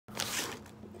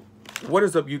What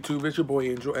is up, YouTube? It's your boy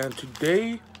Angel, and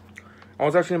today I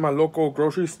was actually in my local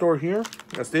grocery store here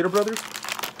at Stater Brothers,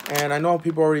 and I know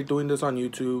people are already doing this on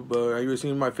YouTube, but I was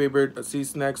seeing my favorite sea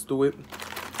snacks do it.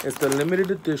 It's the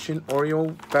limited edition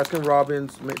Oreo Baskin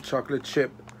Robbins mint chocolate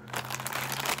chip.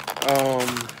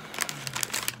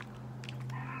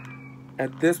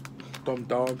 At this dumb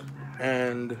dog,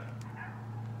 and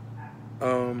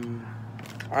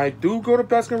I do go to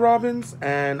Baskin Robbins,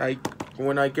 and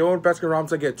when I go to Baskin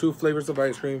Robbins, I get 2 flavors of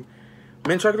ice cream.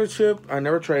 Mint chocolate chip, I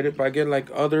never tried it, but I get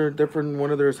like other different one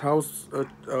of their house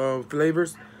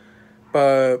flavors.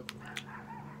 But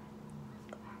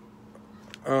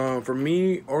for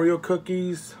me, Oreo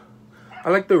cookies,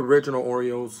 I like the original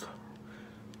Oreos,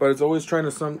 but it's always trying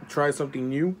to try something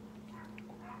new.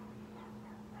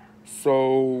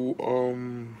 So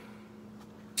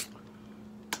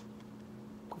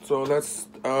let's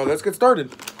get started.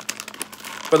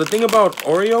 But the thing about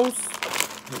Oreos,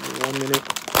 1 minute.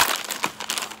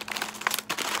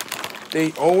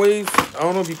 They always, I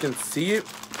don't know if you can see it,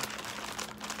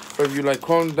 but if you like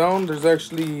calm down, there's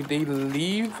actually, they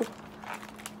leave,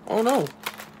 oh no.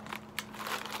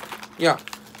 Yeah,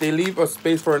 they leave a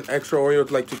space for an extra Oreo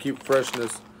to keep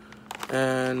freshness.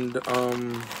 And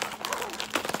I'm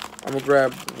gonna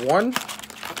grab one.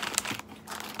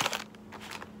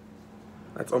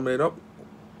 Let's open it up.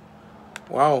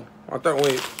 Wow, I thought,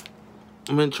 wait,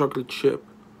 mint chocolate chip.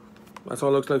 That's all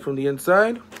it looks like from the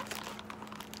inside.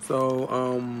 So,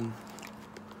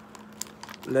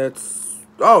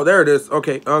 oh, there it is.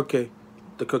 Okay.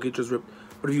 The cookie just ripped.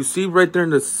 But if you see right there in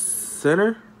the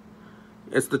center,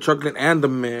 it's the chocolate and the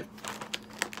mint.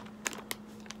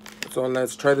 So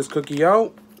let's try this cookie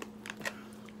out.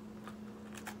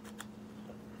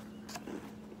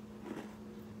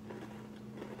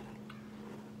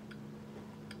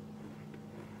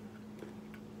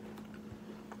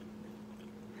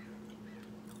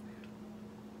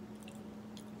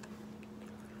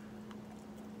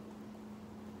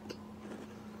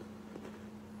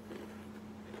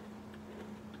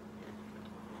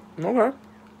 Okay.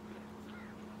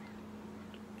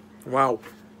 Wow.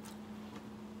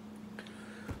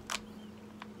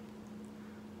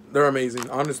 They're amazing.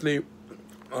 Honestly,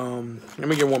 let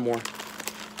me get one more.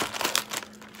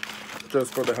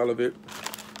 Just for the hell of it.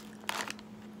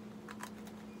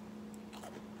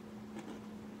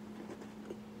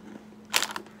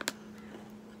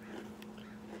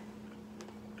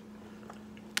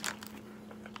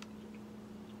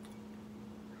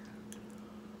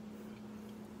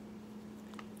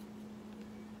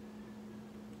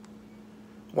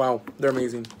 Wow, they're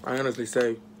amazing. I honestly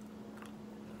say.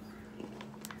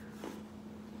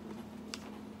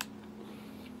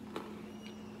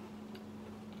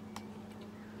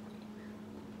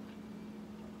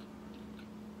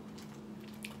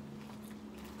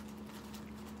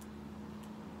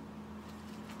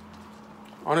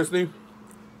 Honestly,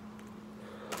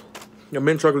 the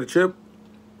mint chocolate chip,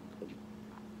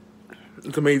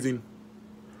 it's amazing.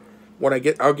 What I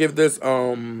get, I'll give this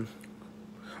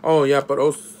oh yeah, but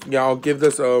also, yeah, I'll give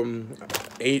this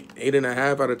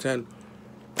 8.5 out of 10.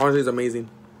 Honestly, it's amazing.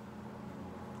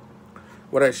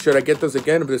 Should I get this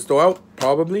again if it's still out?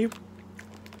 Probably.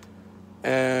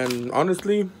 And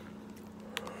honestly,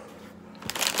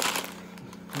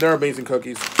 they're amazing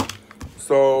cookies.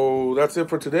 So that's it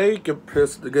for today.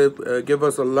 Give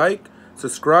us a like,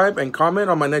 subscribe, and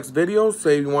comment on my next video.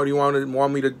 Say what you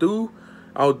want me to do.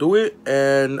 I'll do it.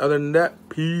 And other than that,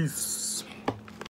 peace.